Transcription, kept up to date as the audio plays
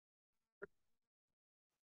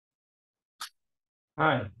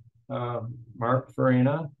Hi, Mark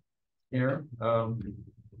Farina here.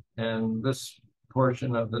 And this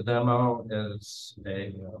portion of the demo is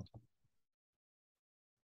a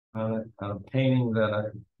painting that I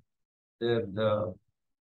did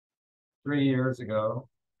 3 years ago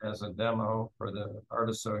as a demo for the Art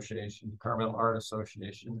Association, Carmel Art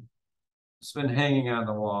Association. It's been hanging on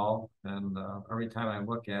the wall, and every time I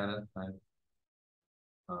look at it,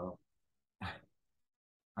 uh,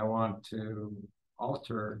 I want to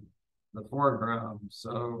alter the foreground.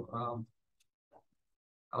 So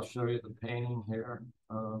I'll show you the painting here.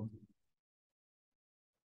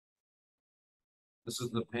 This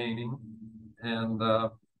is the painting, and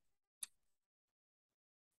I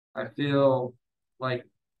feel like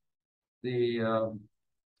the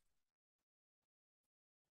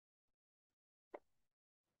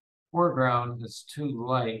foreground is too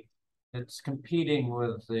light. It's competing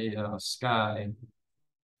with the sky,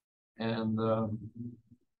 and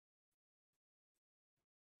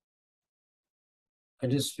I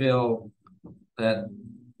just feel that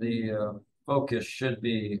the focus should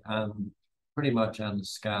be on pretty much on the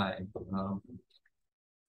sky.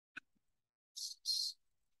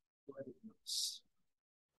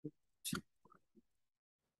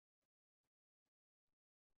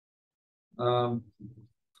 Um,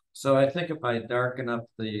 so I think if I darken up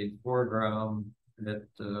the foreground, it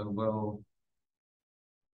will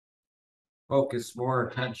focus more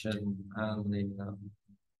attention on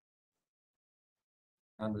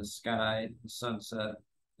the sky, the sunset,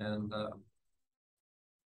 and I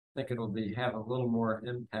think it'll have a little more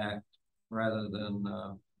impact rather than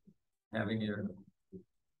having your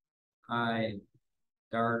eye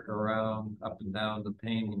dart around up and down the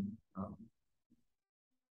painting.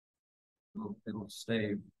 It'll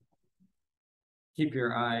keep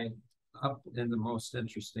your eye up in the most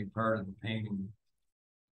interesting part of the painting.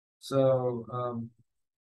 So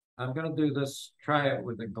I'm going to do this, try it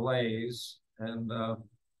with a glaze, and the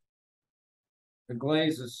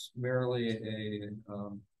glaze is merely a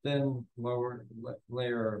thin lower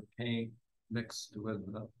layer of paint mixed with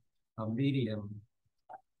a medium.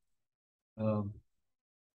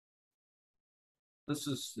 This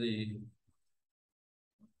is the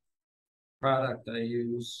product I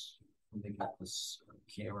use. Let me get this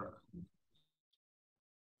camera.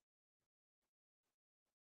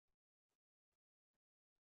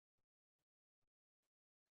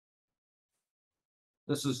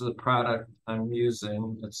 This is the product I'm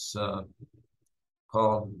using. It's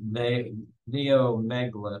called Neo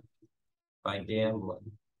Meglit by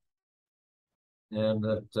Gambling. And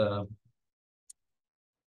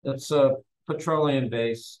it's a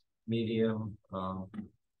petroleum-based medium.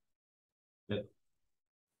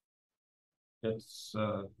 It's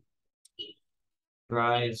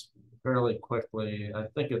dries fairly quickly. I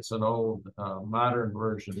think it's an old modern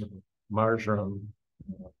version of marjoram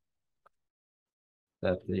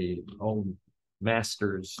that the old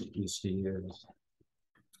masters used to use.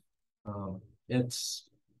 It's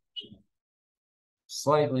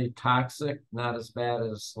slightly toxic, not as bad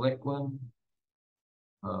as liquid,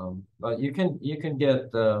 but you can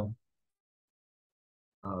get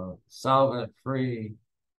solvent-free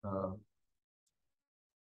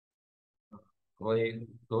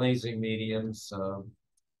glazing mediums,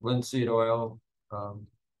 linseed oil.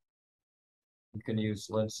 You can use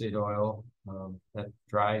linseed oil that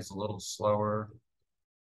dries a little slower.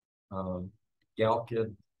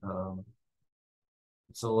 Galkid,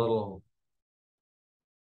 it's a little,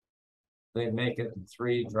 they make it in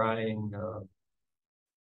 3 drying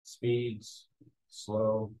speeds: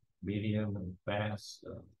 slow, medium, and fast.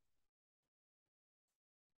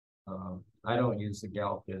 I don't use the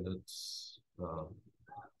Galkid. It's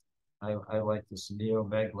I like this Neo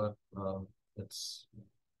Meglit.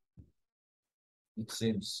 It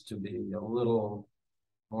seems to be a little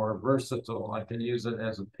more versatile. I can use it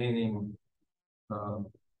as a painting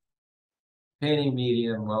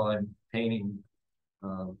medium while I'm painting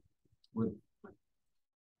with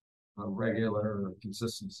a regular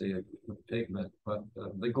consistency of pigment. But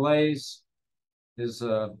the glaze is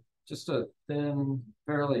just a thin,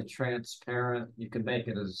 fairly transparent. You can make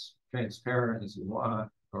it as transparent as you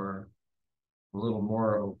want, or a little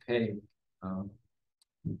more opaque.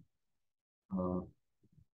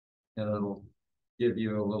 And it'll give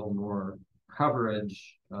you a little more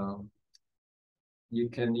coverage. You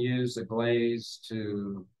can use a glaze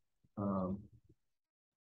to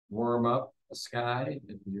warm up a sky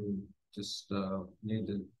if you just need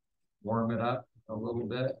to warm it up a little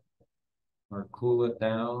bit, or cool it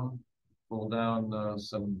down, cool down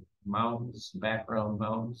some mountains, background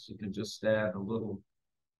mountains. You can just add a little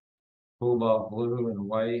cobalt blue and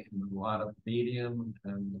white and a lot of medium,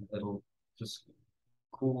 and it'll just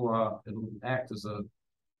cool off. It'll act as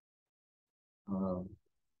um,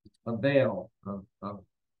 a veil of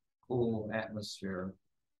cool atmosphere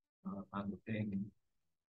on the painting.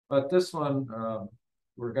 But this one,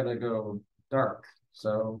 we're going to go dark.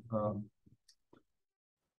 So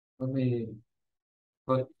let me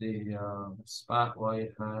put the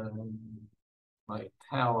spotlight on my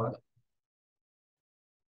palette.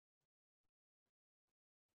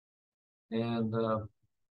 And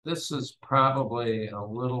this is probably a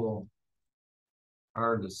little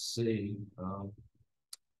hard to see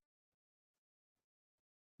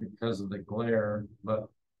because of the glare, but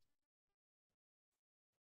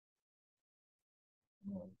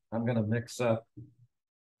I'm going to mix up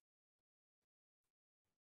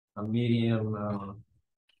a medium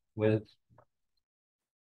with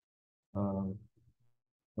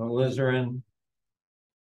alizarin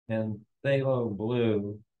and phthalo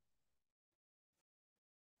blue.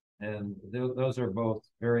 And those are both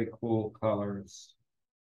very cool colors.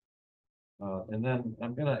 And then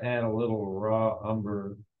I'm going to add a little raw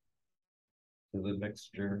umber to the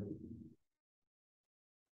mixture.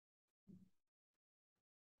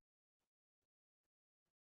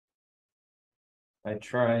 I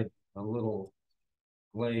tried a little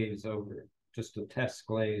glaze over, just a test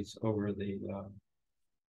glaze over the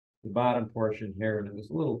bottom portion here, and it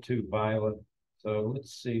was a little too violet. So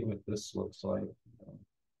let's see what this looks like.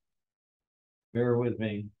 Bear with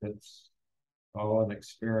me, it's all an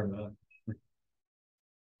experiment.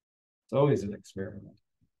 It's always an experiment.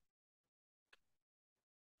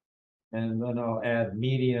 And then I'll add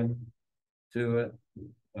medium to it,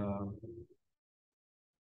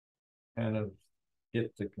 kind of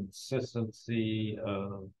get the consistency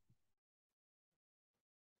of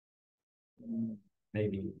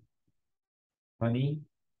maybe honey,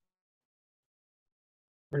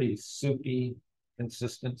 pretty soupy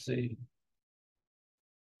consistency.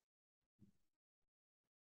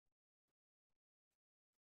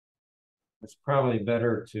 It's probably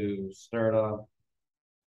better to start off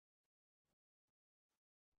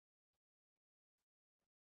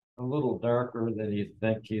a little darker than you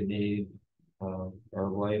think you need, or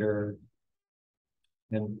lighter.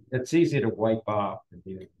 And it's easy to wipe off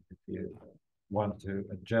if you want to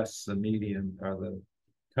adjust the medium or the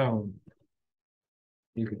tone.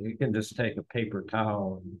 You can just take a paper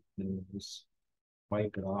towel and just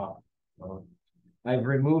wipe it off. I've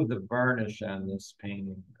removed the varnish on this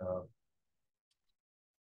painting.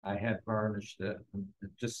 I had varnished it, and it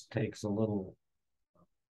just takes a little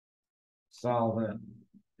solvent,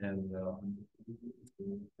 and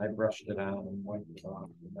I brushed it out and wiped it off.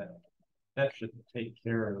 That should take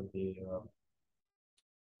care of the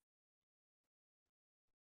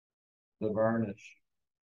varnish.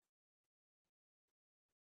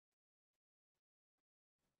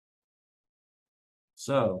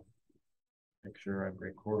 So, make sure I'm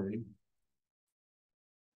recording.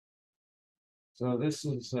 So this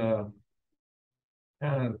is kind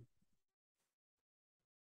of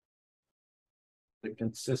the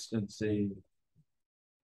consistency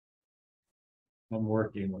I'm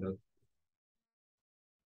working with.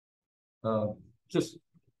 Just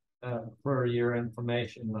for your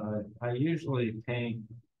information, I usually paint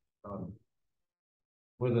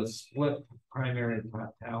with a split primary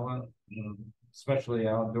palette, especially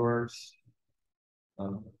outdoors.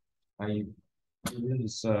 I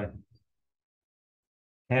use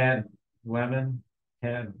cad lemon,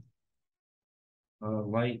 cad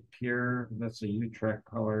light pure, that's a Utrecht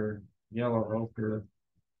color, yellow ochre,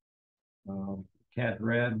 cad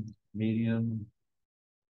red, medium,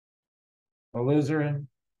 alizarin,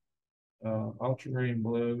 ultramarine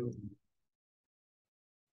blue.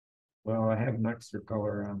 Well, I have an extra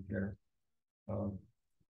color on here.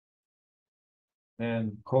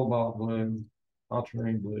 And cobalt blue,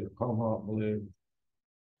 ultramarine blue, cobalt blue,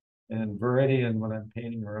 and viridian when I'm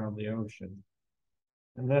painting around the ocean.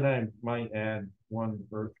 And then I might add one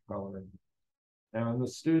earth color. Now in the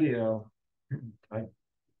studio,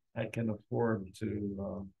 I can afford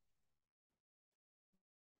to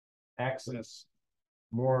access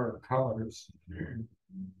more colors.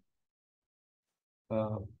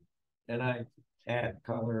 And I add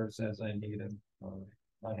colors as I need them.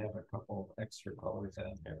 I have a couple extra colors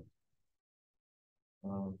out here.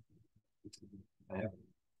 I have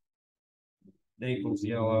Naples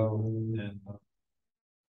yellow, and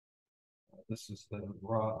this is the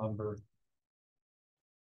raw umber.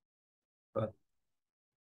 But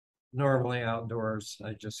normally outdoors,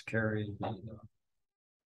 I just carry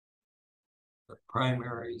the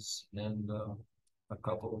primaries and a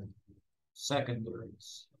couple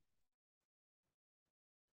secondaries.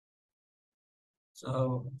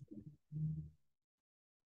 So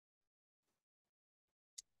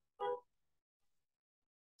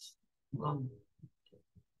um,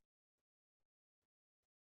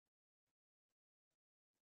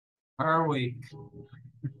 car week.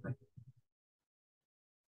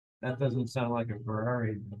 That doesn't sound like a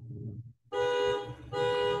Ferrari.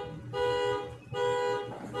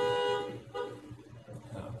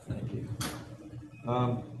 Oh, thank you.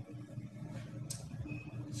 Um,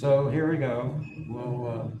 so here we go.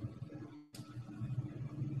 We'll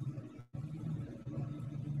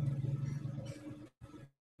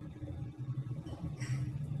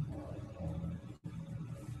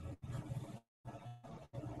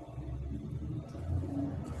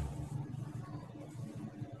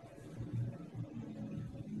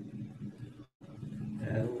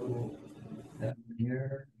add a little down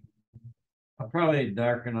here. I'll probably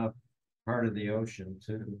darken up part of the ocean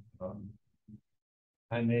too.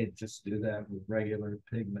 I may just do that with regular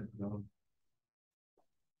pigment though.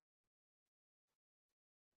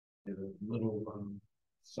 Get a little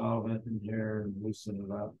solvent in here and loosen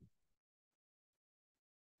it up.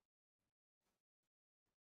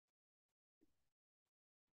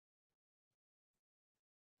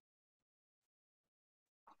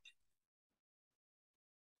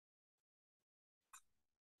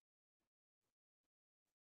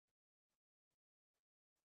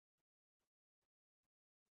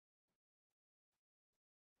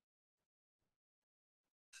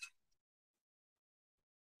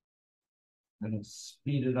 And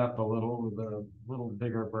speed it up a little with a little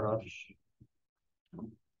bigger brush.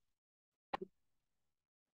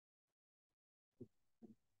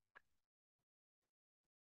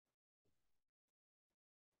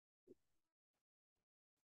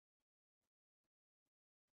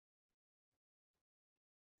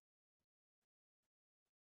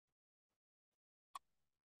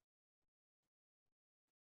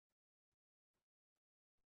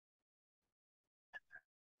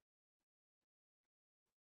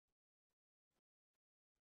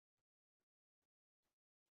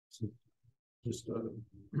 So just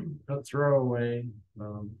a throwaway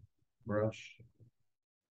brush,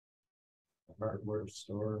 hardware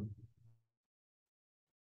store.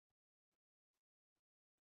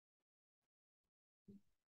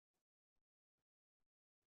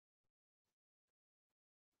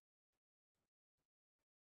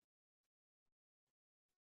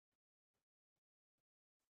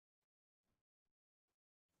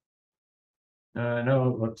 I know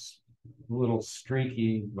it looks a little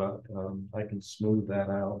streaky, but I can smooth that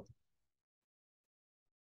out.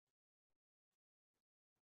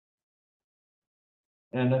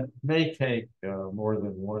 And it may take more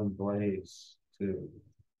than one glaze to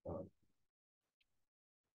uh,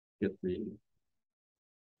 get the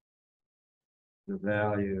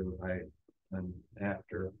value I am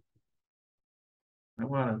after. I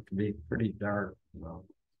want it to be pretty dark, you know.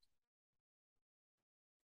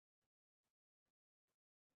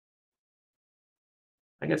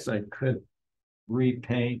 I guess I could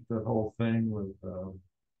repaint the whole thing with,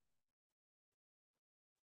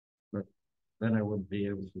 but then I wouldn't be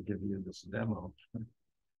able to give you this demo.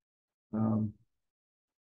 Um,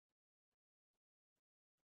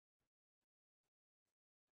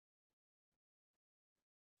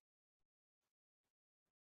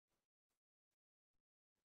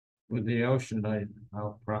 with the ocean,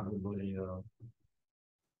 I'll probably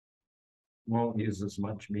won't use as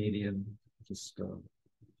much medium, just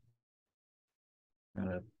kind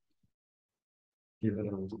of give it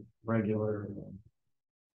a regular.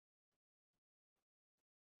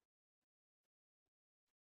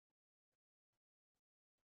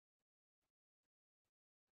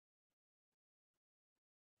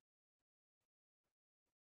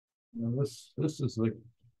 This is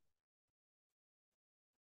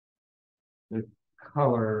the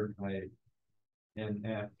color I am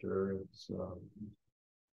after. It's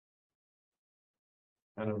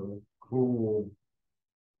kind of a cool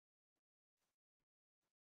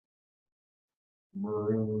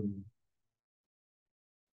maroon,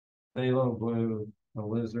 phthalo blue,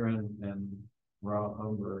 alizarin, and raw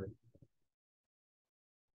umber.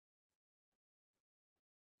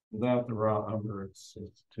 Without the raw umber, it's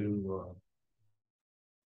too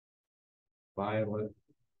violet.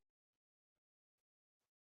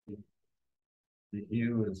 The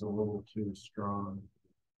hue is a little too strong.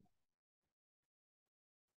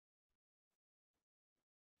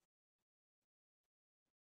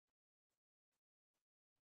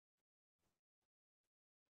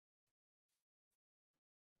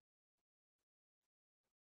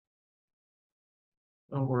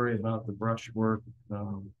 Don't worry about the brushwork.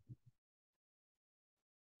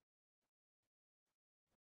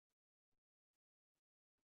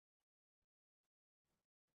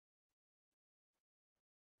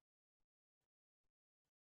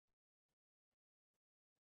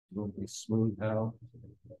 will be smoothed out.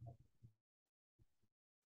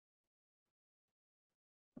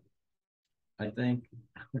 I think.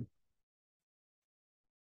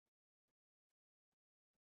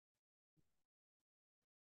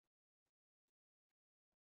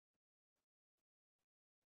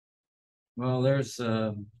 Well, there's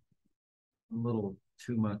a little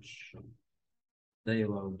too much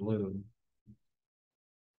phthalo blue,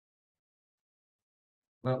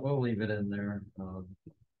 but we'll leave it in there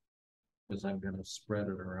because I'm going to spread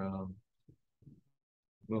it around.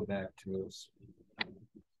 Go back to us.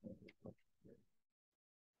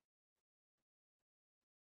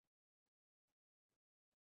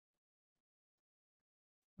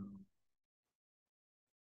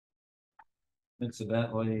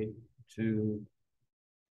 Incidentally, to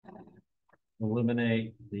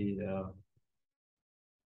eliminate the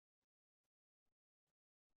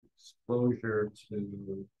exposure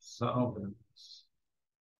to solvents,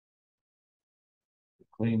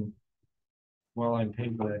 clean while I'm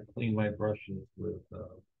painting, I clean my brushes with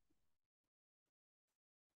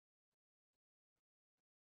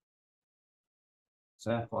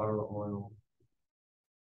safflower oil.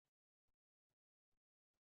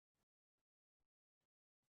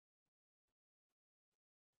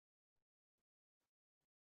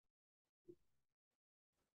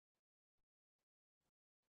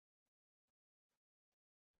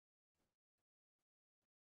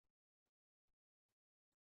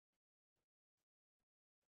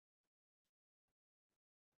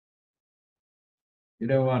 You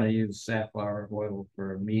don't want to use safflower oil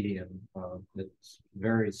for a medium. It's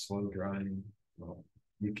very slow drying. Well,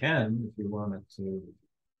 you can if you want it to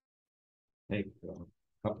take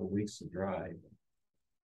a couple of weeks to dry.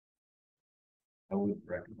 I wouldn't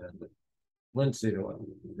recommend it. Linseed oil,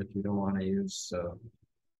 if you don't want to use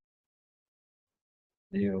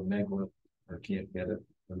neomeglit or can't get it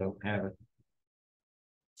or don't have it.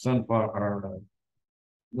 Sunflower or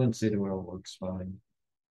linseed oil works fine.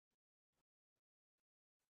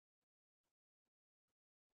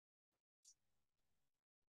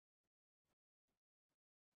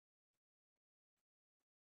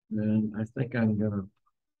 And I think I'm gonna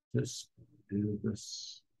just do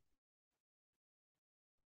this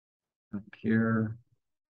up here.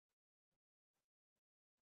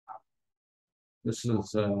 This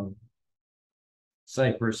is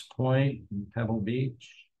Cypress Point in Pebble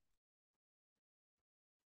Beach.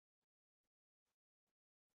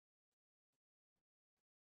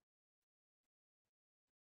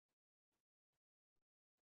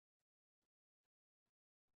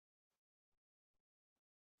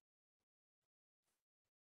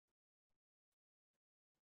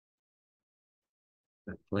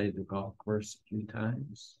 I played the golf course a few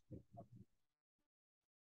times.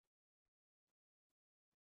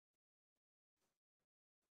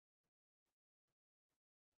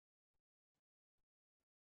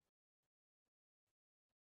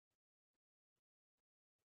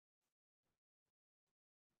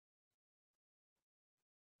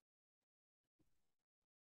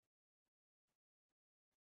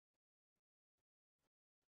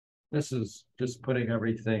 This is just putting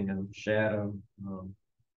everything in shadow,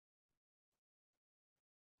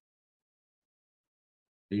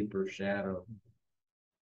 deeper shadow.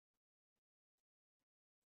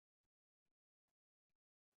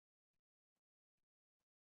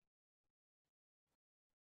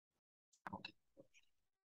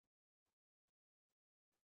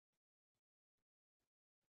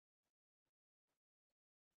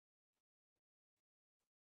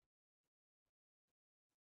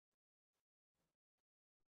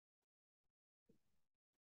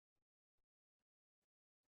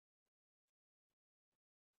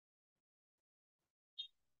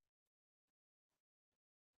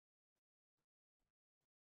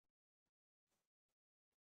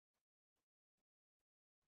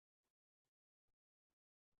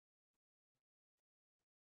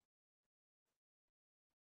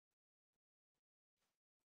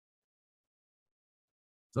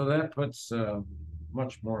 So that puts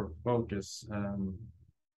much more focus on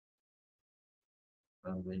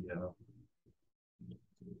the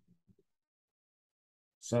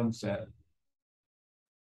sunset.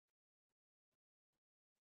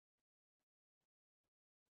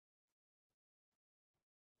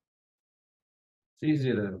 It's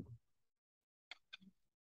easy to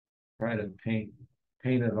try to paint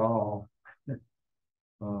it all,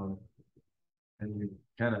 uh, and you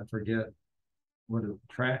kind of forget what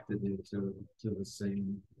attracted you to the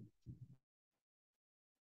scene.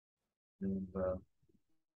 And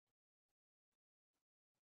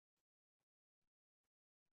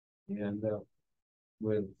you end up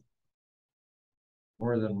with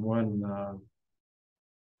more than one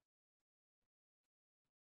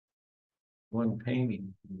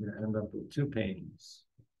painting. You're gonna end up with two paintings.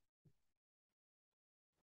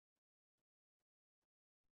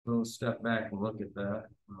 We'll step back and look at that.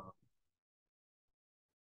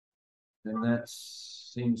 And that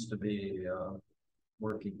seems to be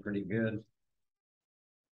working pretty good.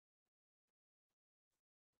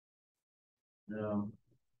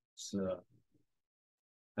 So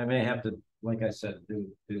I may have to, like I said,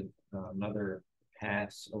 do another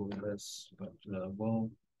pass over this, but we'll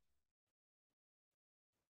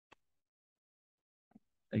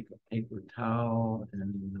take a paper towel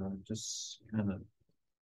and just kind of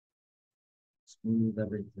smooth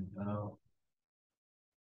everything out.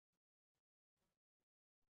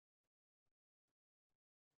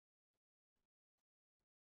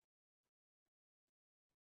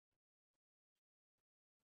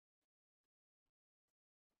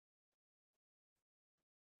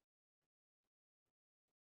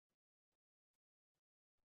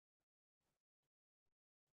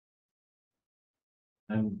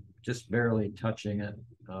 I'm just barely touching it.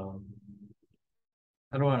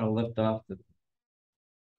 I don't want to lift off the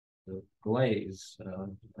glaze.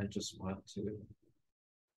 I just want to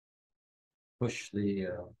push the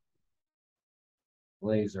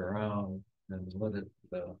glaze around and let it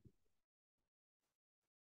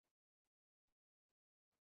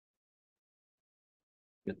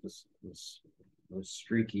get those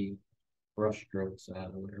streaky brush strokes out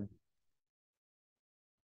of there.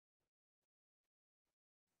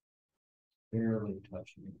 Barely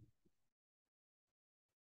touching it.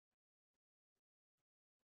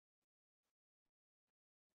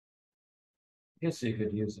 I guess you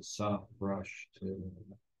could use a soft brush to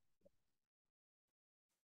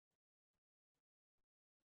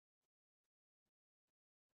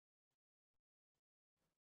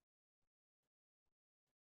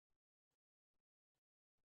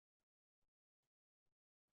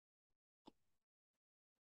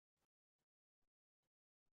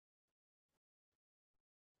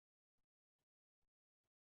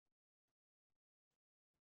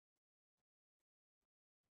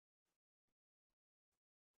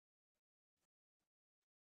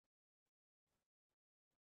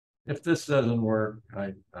if this doesn't work,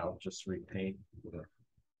 I'll just repaint the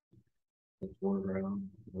foreground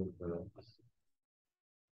with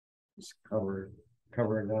just cover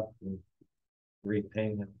it up and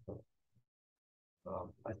repaint it.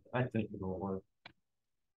 I think it'll work.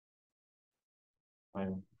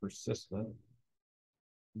 I'm persistent.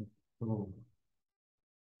 Oh,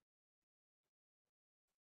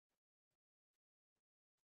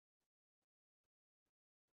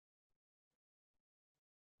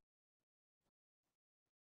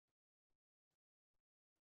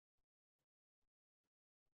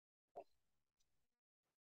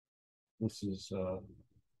 this is the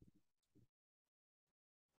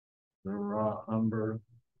raw umber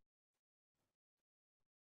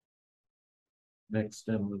mixed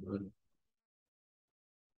in with the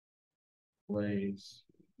glaze.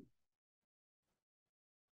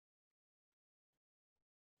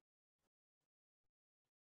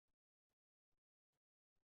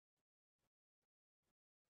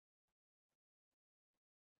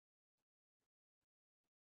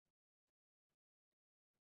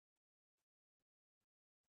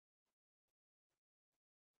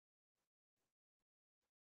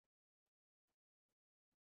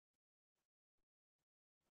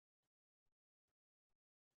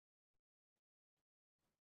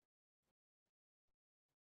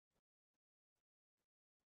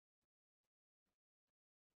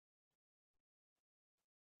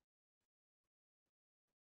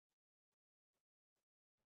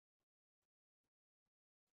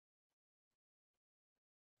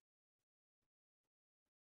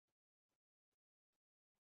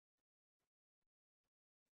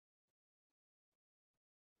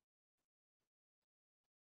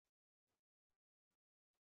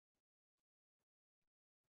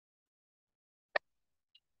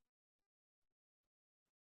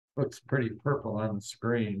 Looks pretty purple on the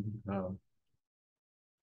screen, but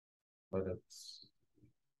it's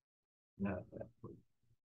not that purple.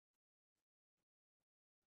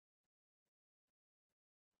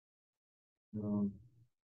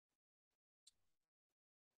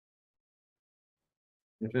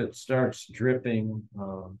 If it starts dripping,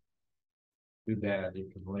 too bad. You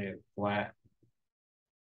can lay it flat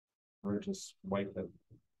or just wipe it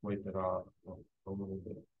off a little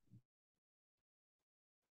bit.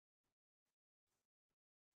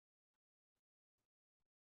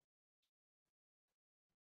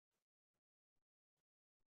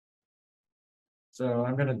 So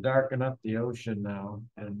I'm gonna darken up the ocean now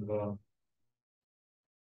and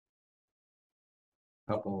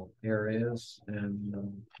couple areas and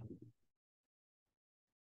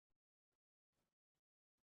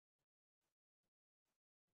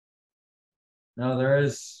now there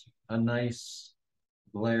is a nice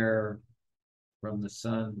glare from the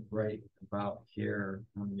sun right about here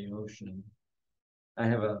on the ocean. I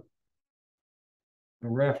have a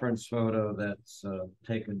reference photo that's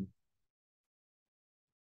taken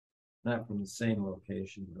not from the same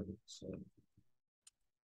location, but it's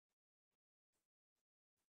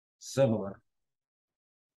similar.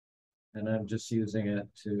 And I'm just using it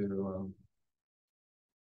to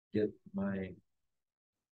get my,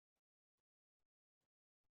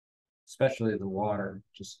 especially the water,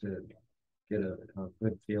 just to get a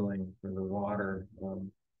good feeling for the water. So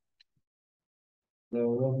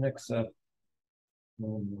we'll mix up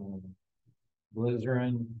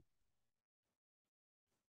glycerin.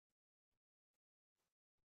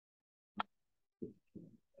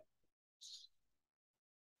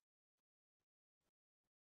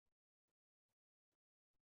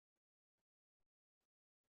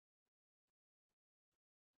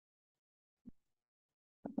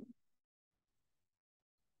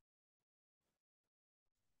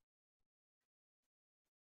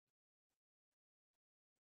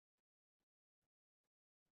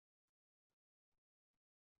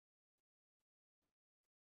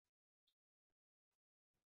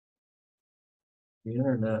 The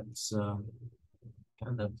internet's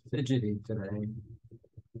kind of fidgety today.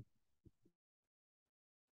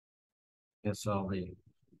 Guess all the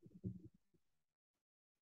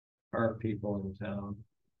car people in town.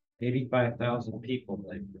 85,000 people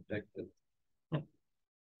they predicted.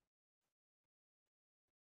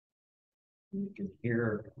 You can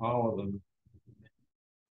hear all of them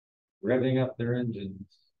revving up their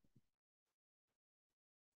engines.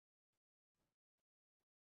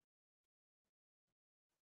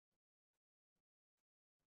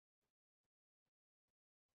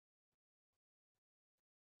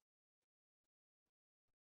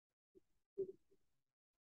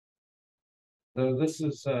 So this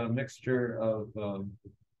is a mixture of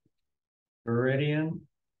Viridian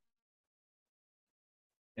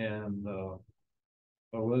and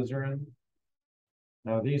alizarin.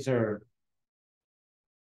 Now these are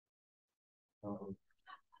uh,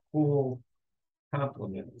 cool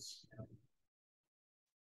complements.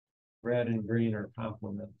 Red and green are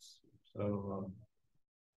complements. So,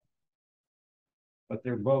 but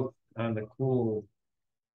they're both on the cool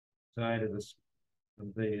side of this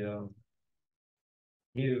of the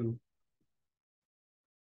hue.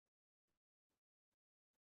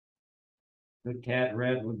 The cat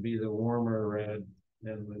red would be the warmer red,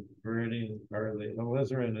 and the viridian or the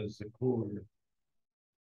alizarin is the cooler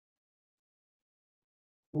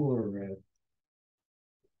red.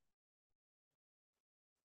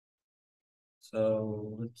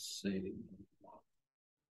 So let's see.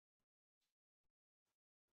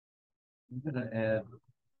 I'm gonna add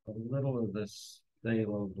a little of this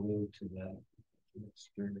phthalo blue to that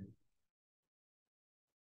mixture.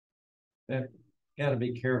 Got to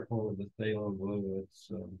be careful with the phthalo blue.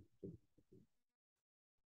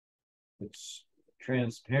 It's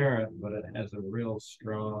transparent, but it has a real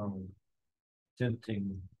strong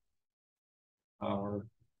tinting power.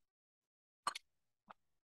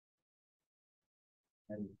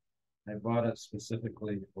 And I bought it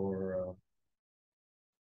specifically for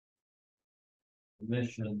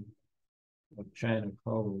mission of China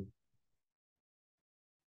Cove.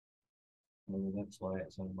 And that's why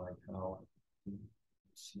it's on my palette.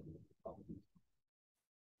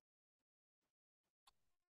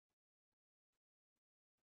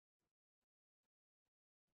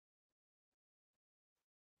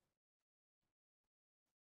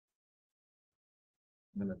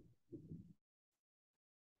 I'm gonna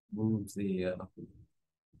move the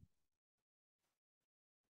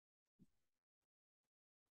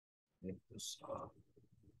make this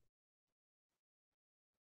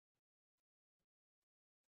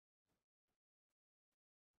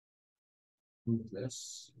move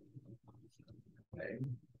this. Okay.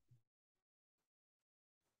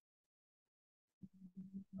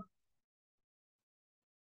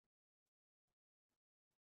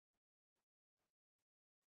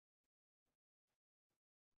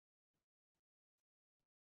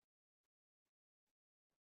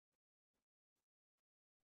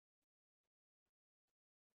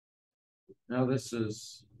 Now this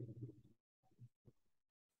is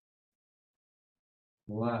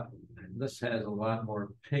a lot. This has a lot more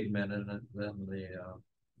pigment in it than the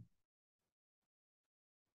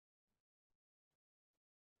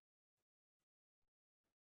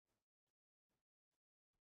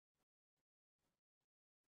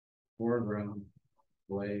foreground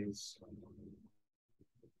glaze.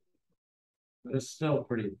 But it's still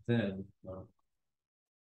pretty thin.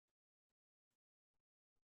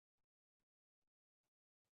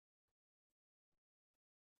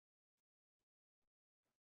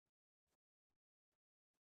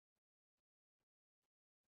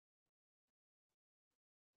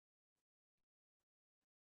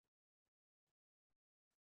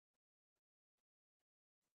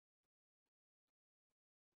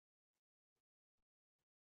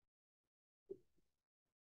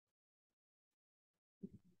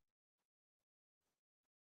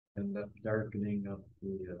 End up darkening up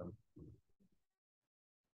the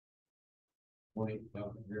point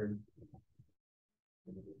out here.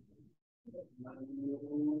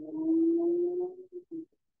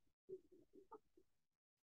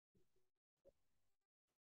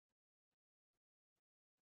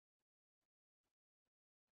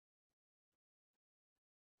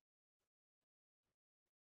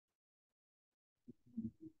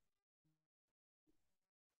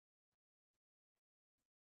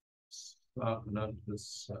 Soften up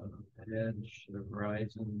this edge, the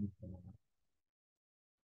horizon.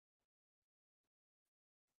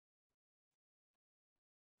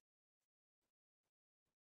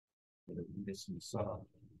 Get some soft.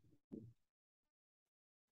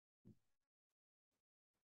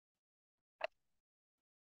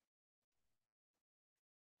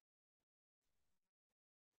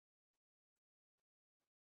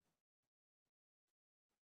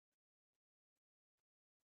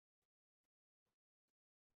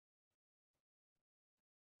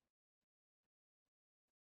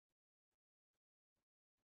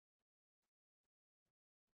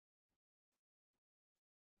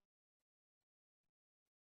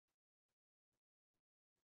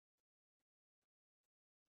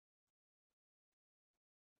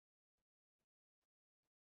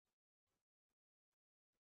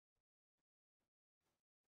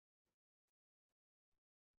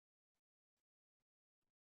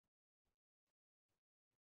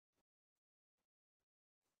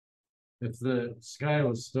 If the sky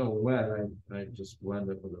was still wet, I'd just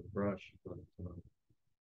blend it with a brush, but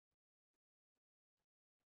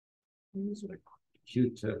use a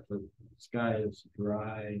Q-tip. The sky is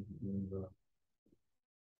dry and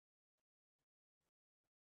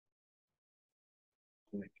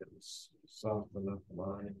I can soften up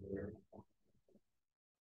line there.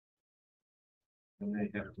 I may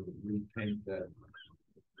have to repaint that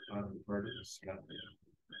bottom part of the sky.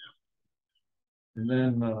 And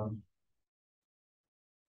then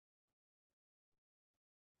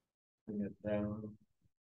bring it down.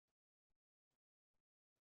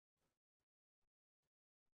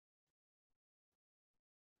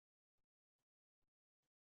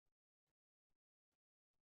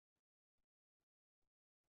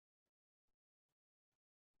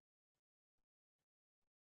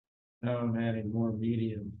 Now I'm adding more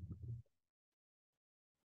medium.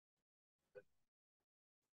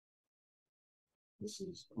 This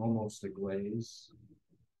is almost a glaze.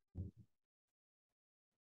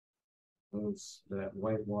 That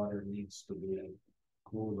white water needs to be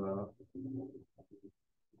cooled off.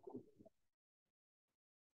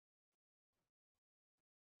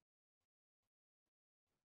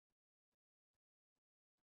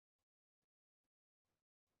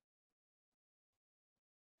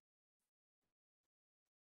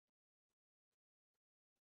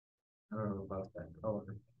 I don't know about that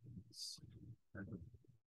color.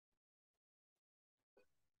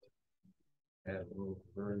 Add a little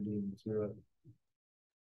verdine to it.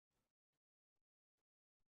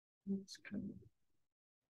 It's kind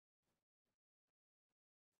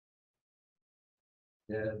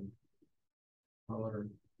of dead color.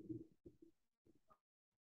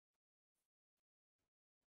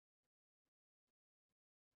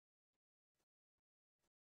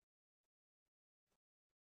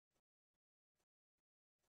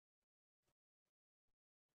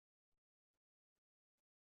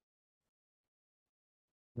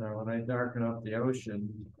 Now, when I darken up the ocean,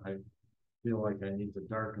 I feel like I need to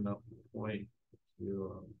darken up the point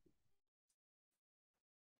to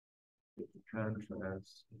get the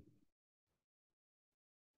contrast.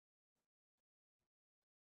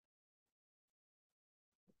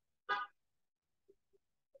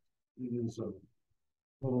 Use a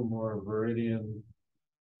little more viridian.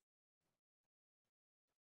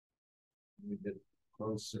 We get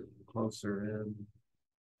closer in.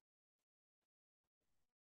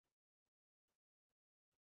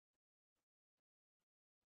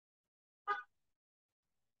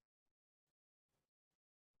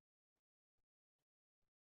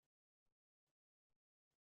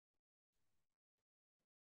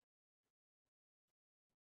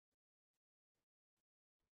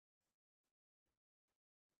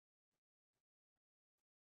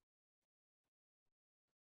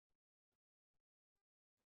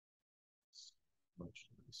 much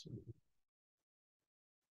nicer.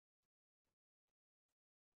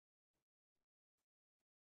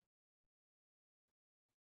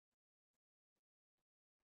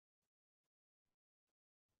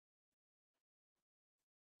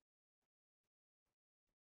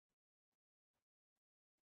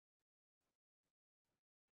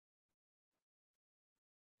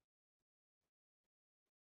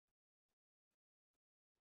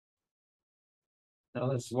 Now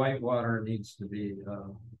this white water needs to be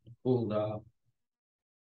cooled off.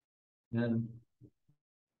 And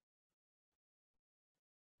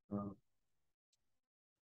uh,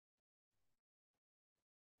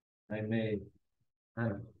 I may I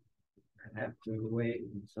have to wait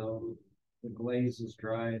until the glaze is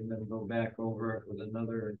dry and then go back over it with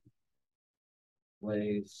another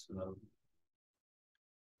glaze.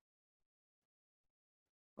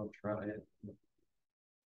 I'll try it.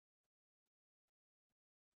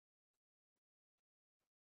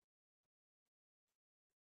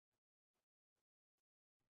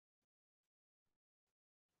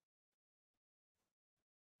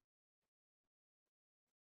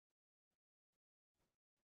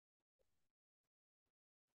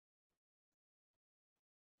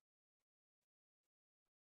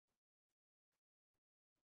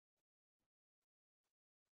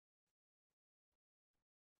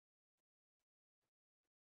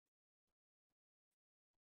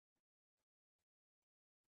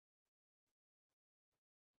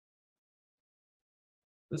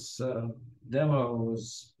 This demo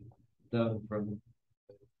was done from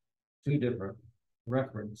two different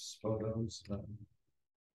reference photos.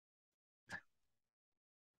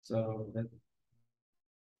 So it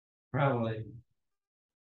probably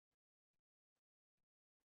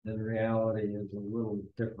in reality is a little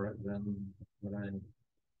different than what I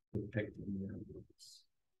depicted in the books.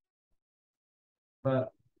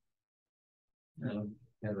 But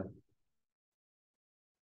have a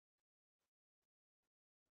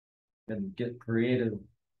and get creative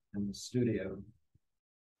in the studio.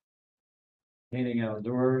 Painting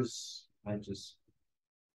outdoors, I just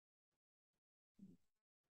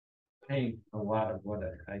paint a lot of what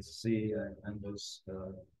I see. I'm just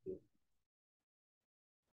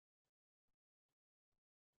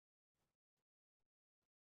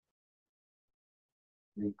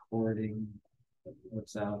recording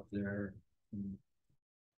what's out there. And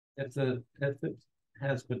if it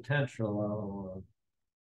has potential, I'll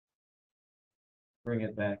bring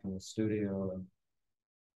it back in the studio and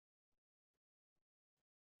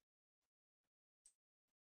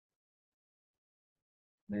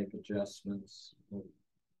make adjustments.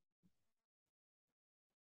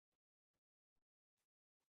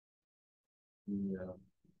 The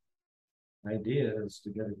idea is to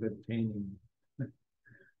get a good painting in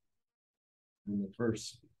the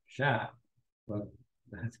first shot, but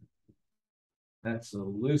that's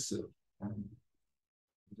elusive. I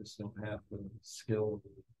just don't have the skill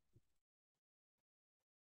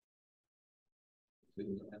to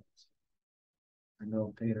do that. I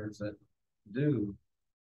know painters that do.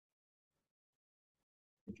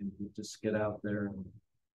 You can just get out there and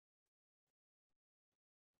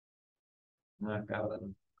knock out a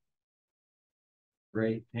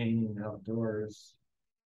great painting outdoors.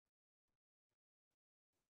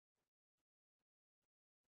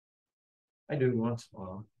 I do once in a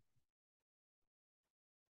while,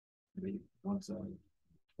 maybe once on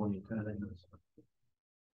 20 times.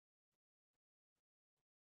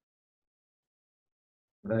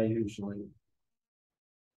 But I usually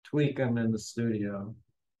tweak them in the studio.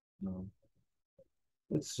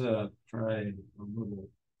 Let's try a little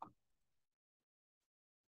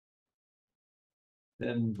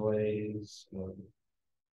thin glaze,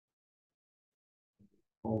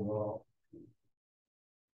 cobalt.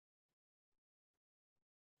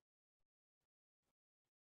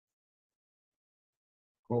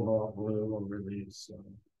 Cobalt blue over these.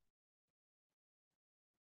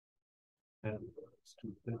 And it's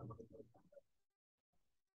too thin.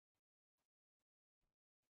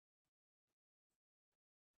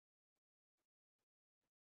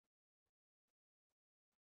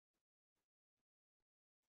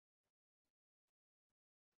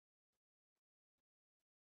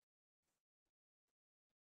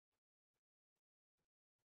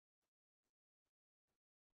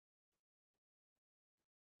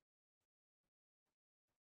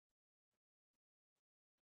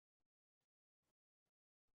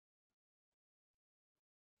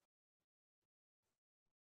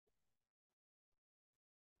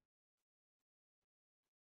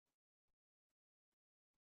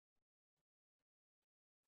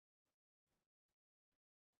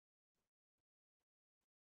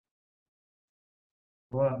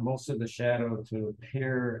 want most of the shadow to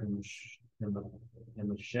appear in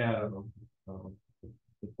the shadow of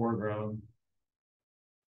the foreground.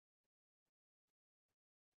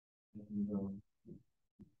 And,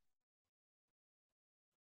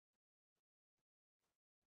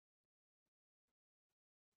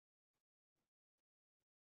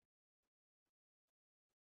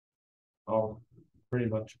 all pretty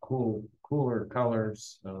much cooler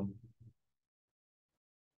colors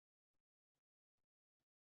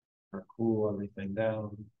or cool everything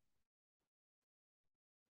down.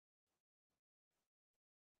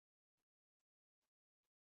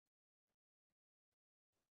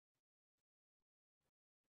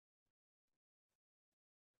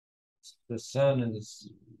 The sun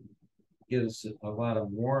gives a lot of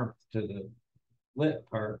warmth to the lit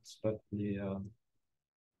parts, but the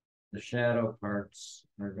shadow parts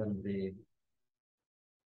are going to be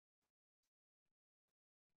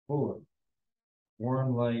full of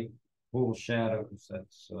warm light, cool shadows.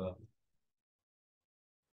 That's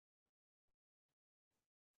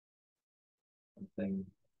something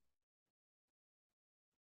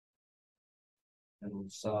that will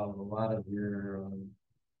solve a lot of your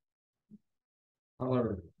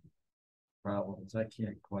color problems. I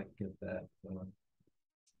can't quite get that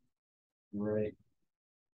right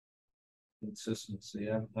consistency.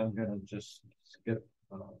 I'm gonna just skip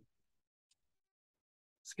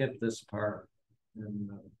this part and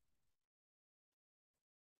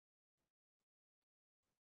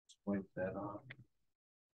wipe that off.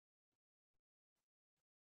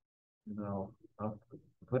 And I'll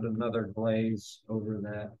put another glaze over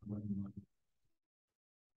that one.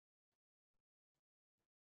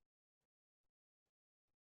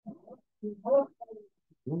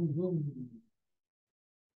 Boom, boom.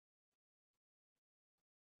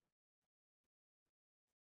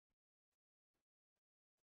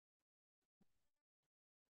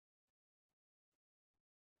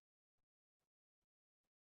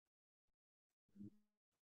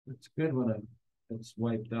 It's good when it's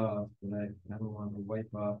wiped off, but I don't want to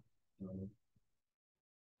wipe off the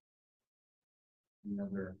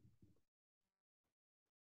other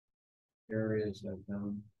areas I've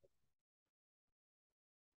done.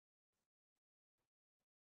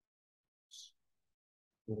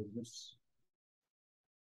 So this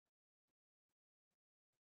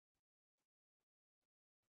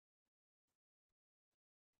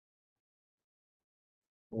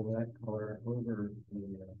pull that color over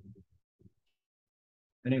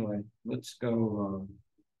anyway, let's go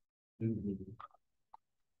to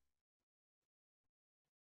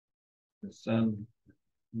the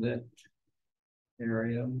sunlit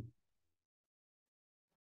area.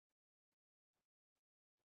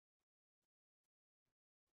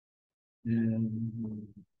 And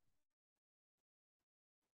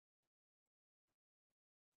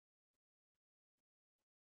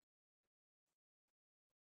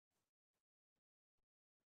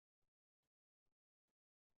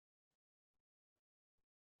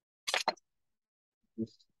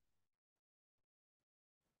this,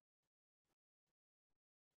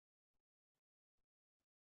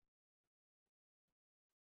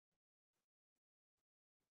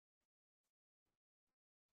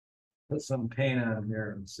 put some paint on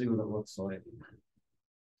here and see what it looks like.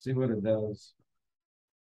 See what it does.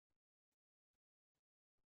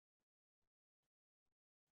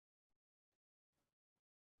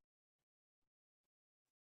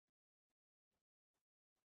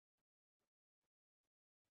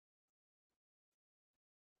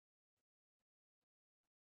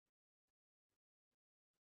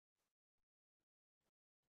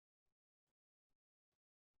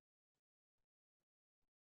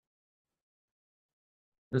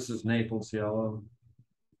 This is Naples yellow.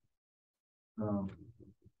 Um,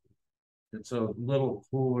 it's a little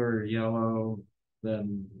cooler yellow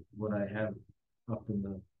than what I have up in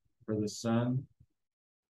the for the sun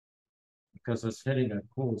because it's hitting a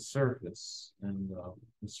cool surface and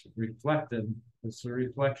it's reflected. It's a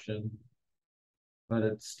reflection, but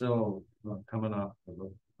it's still coming off of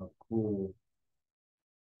a cool,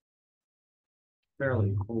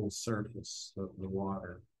 fairly cool surface of the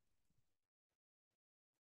water.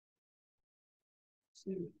 Let's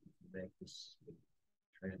see if we can make this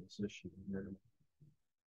transition here.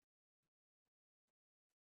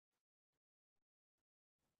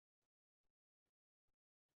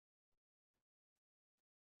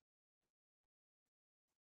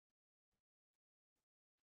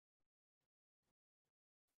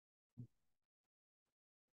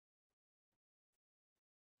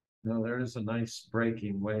 Now there is a nice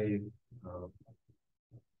breaking wave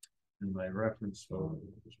in my reference photo.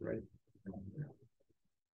 It's right there.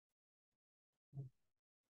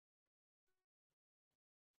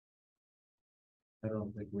 I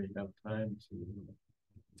don't think we have time to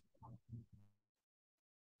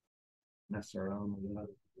mess around with that.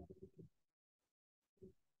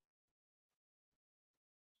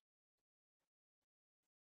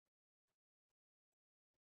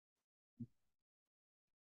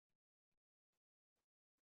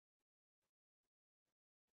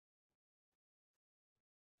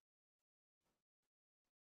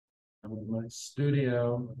 I'm in my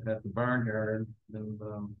studio at the barnyard, and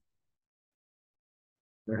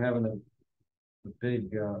they're having a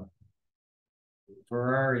big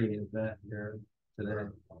Ferrari event here today.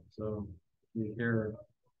 So you hear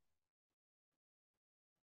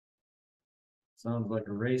sounds like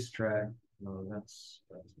a racetrack. No, that's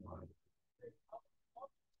why.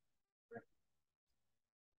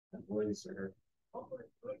 The boys are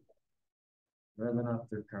revving up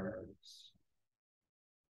their cars.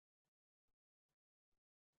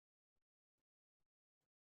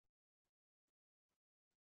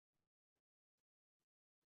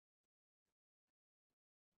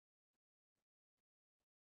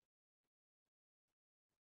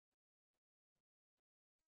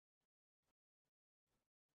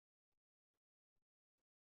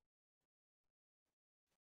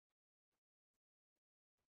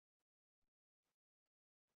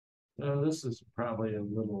 So this is probably a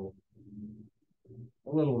little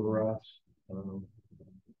rough. Um,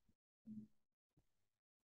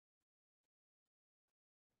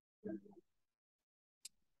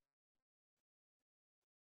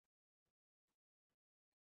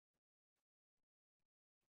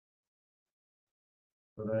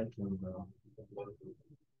 but I can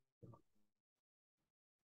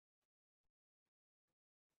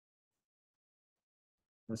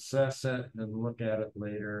assess it and look at it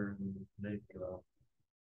later and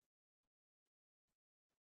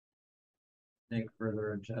make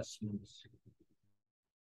further adjustments.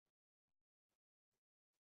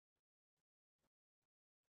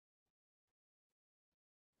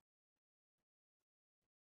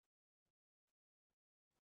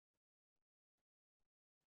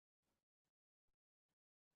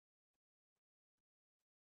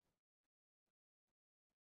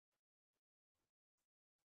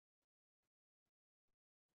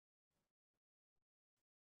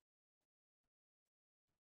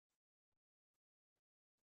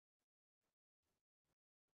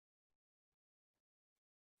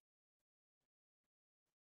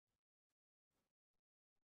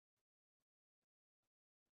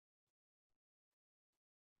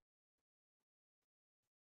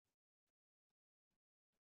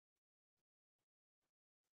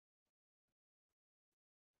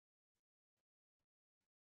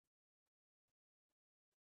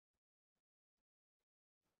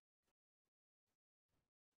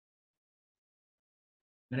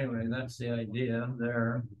 Anyway, that's the idea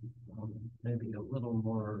there. Maybe a little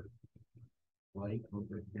more light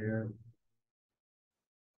over here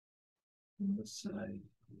on the side.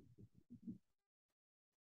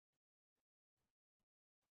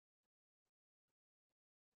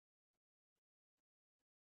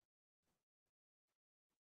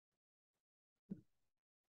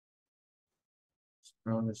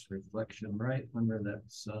 Strongest reflection right under that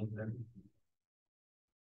sun there.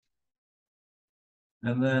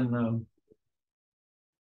 And then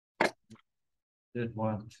did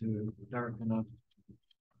want to darken up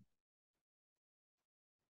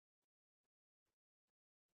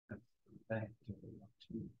back to the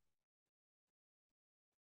two.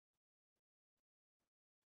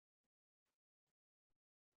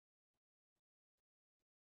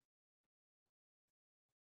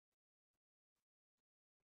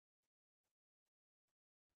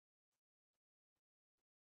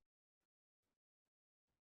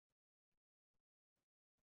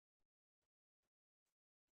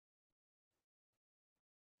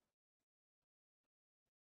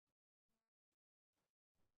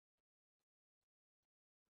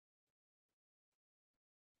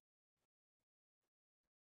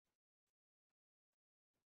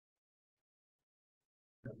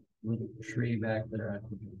 Little tree back there. I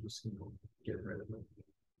think I'm just gonna get rid of it.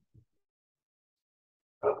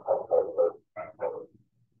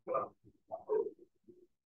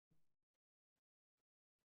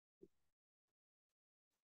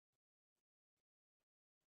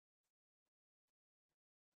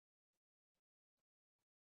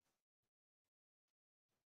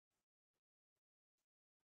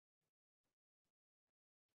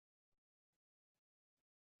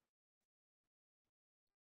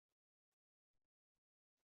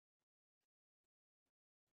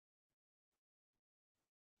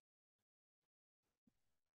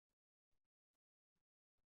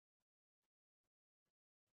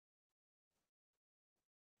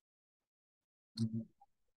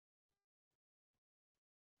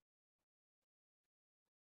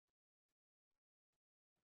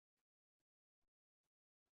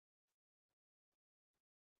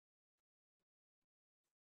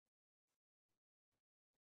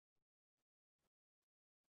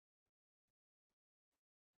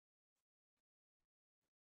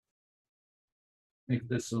 Make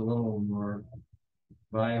this a little more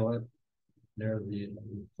violet. There, the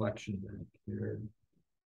reflection back here.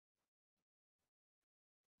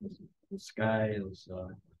 The sky is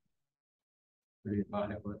pretty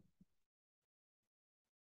violet.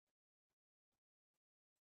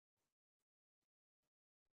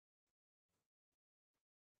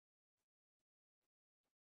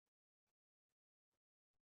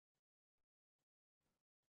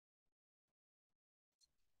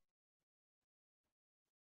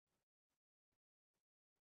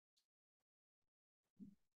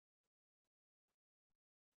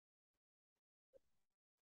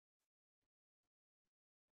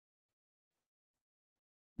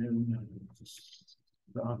 And just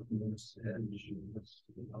soften this edge of this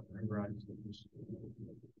horizon.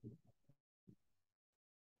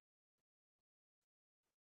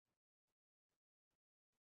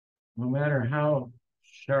 No matter how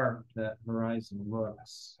sharp that horizon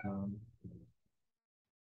looks,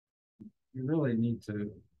 you really need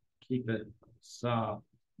to keep it soft.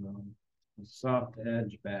 A soft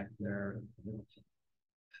edge back there.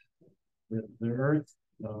 The Earth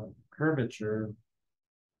curvature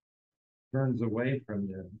turns away from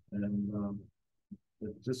you, and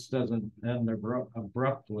it just doesn't end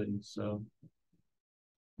abruptly. So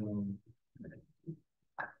um,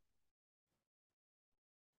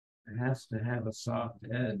 it has to have a soft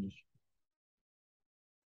edge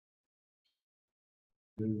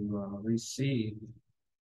to receive.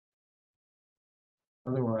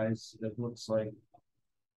 Otherwise, it looks like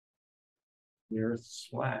the Earth's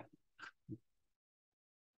flat.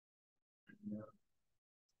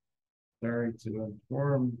 Sorry to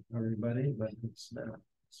inform everybody, but it's not.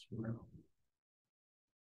 It's real.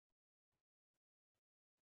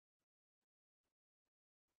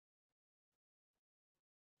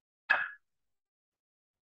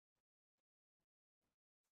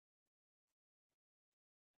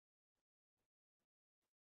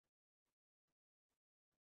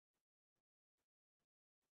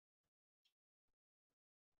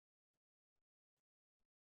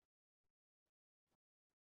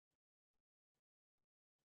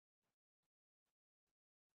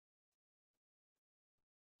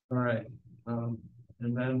 All right, and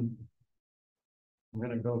then I'm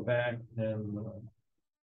going to go back and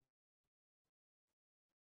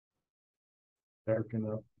darken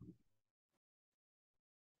up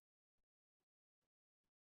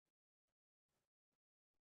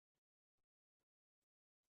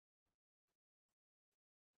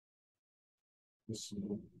this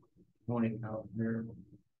point out here.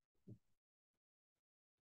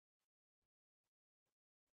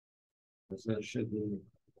 Because that should be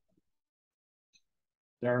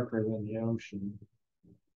darker than the ocean.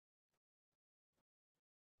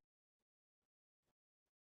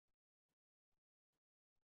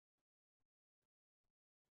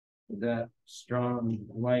 That strong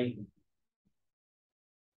light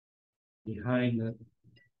behind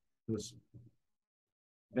this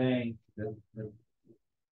bank, that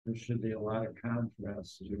there should be a lot of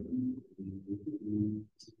contrast to it.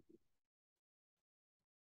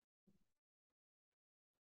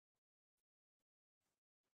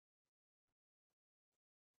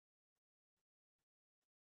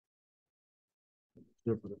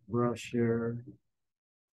 Different brush here.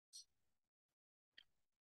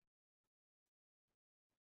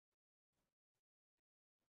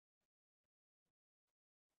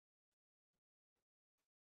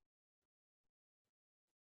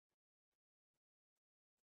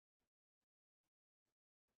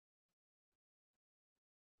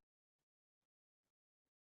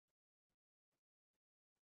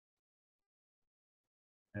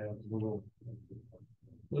 Add a little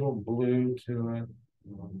blue to it.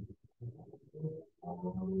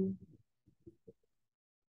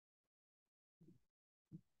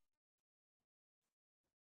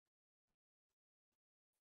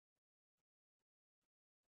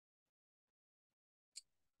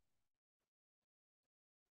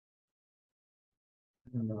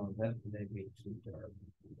 No, that may be too dark.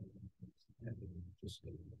 Just a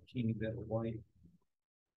teeny bit of white.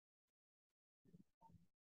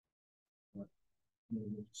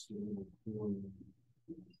 Maybe just a little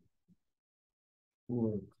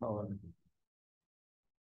cooler color.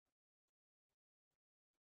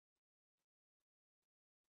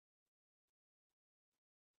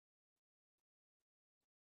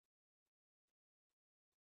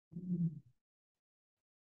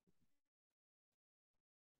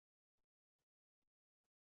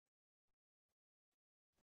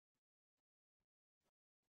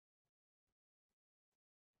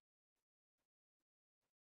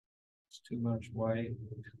 It's too much white.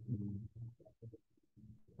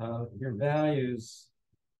 Your values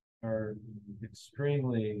are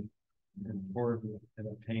extremely important in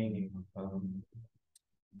a painting.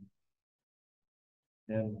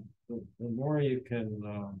 And the more you can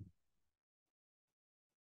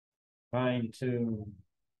fine tune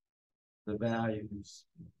the values,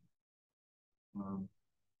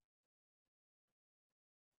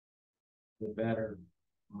 the better.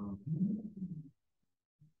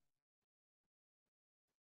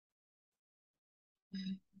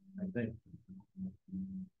 I think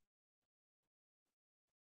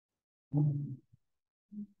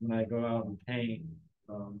when I go out and paint,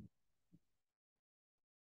 I'm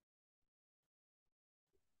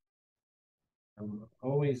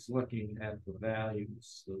always looking at the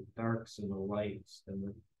values, the darks and the lights,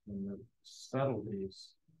 and the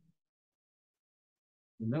subtleties.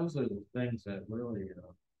 And those are the things that really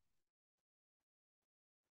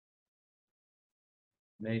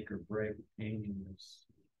make or break painting.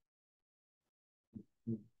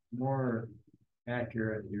 The more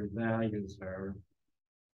accurate your values are,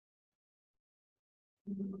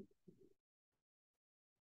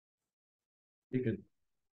 you could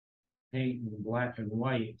paint in black and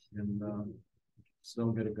white and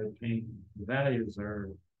still get a good painting. The values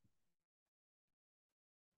are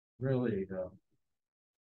really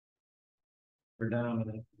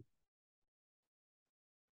predominant.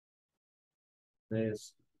 They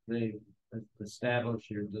they establish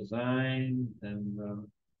your design and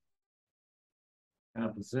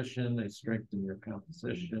composition. They strengthen your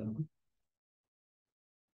composition.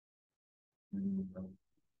 And,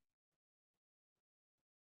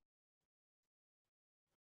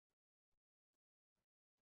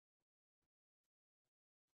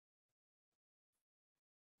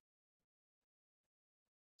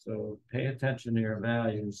 so pay attention to your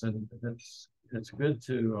values, and it's good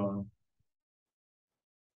to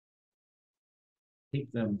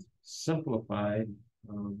keep them simplified.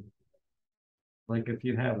 Like if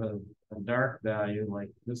you have a dark value like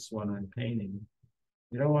this one I'm painting,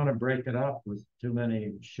 you don't want to break it up with too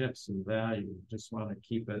many shifts in value. You just want to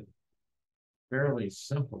keep it fairly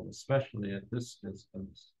simple, especially at this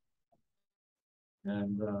distance.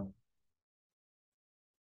 And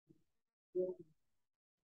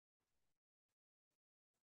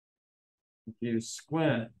if you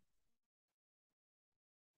squint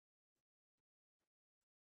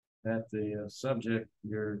at the subject,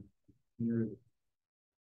 you're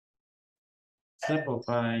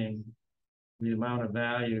simplifying the amount of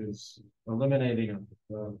values, eliminating,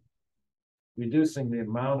 reducing the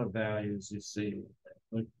amount of values you see.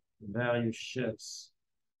 Like the value shifts,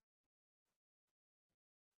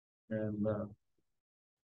 and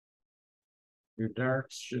your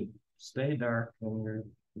darks should stay dark, and your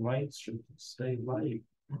lights should stay light.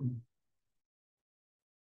 And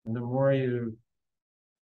the more you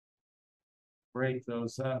break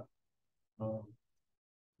those up, the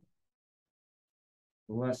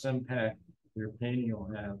less impact your painting will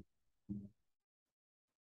have.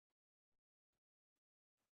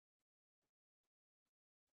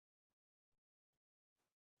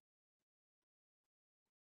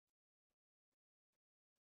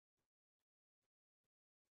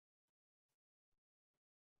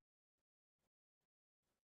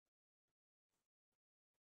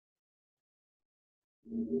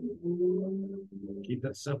 Keep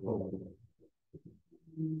it simple.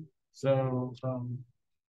 So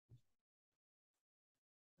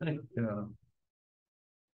I think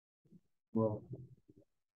we'll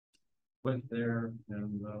quit there,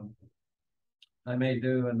 and I may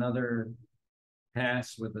do another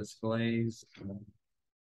pass with this glaze,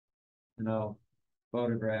 and I'll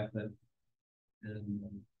photograph it and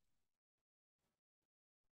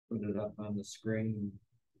put it up on the screen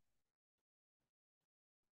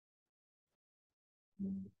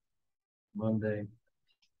Monday.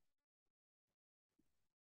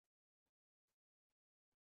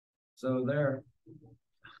 So there,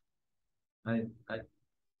 I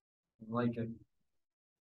like it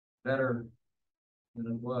better than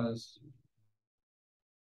it was.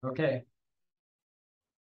 Okay.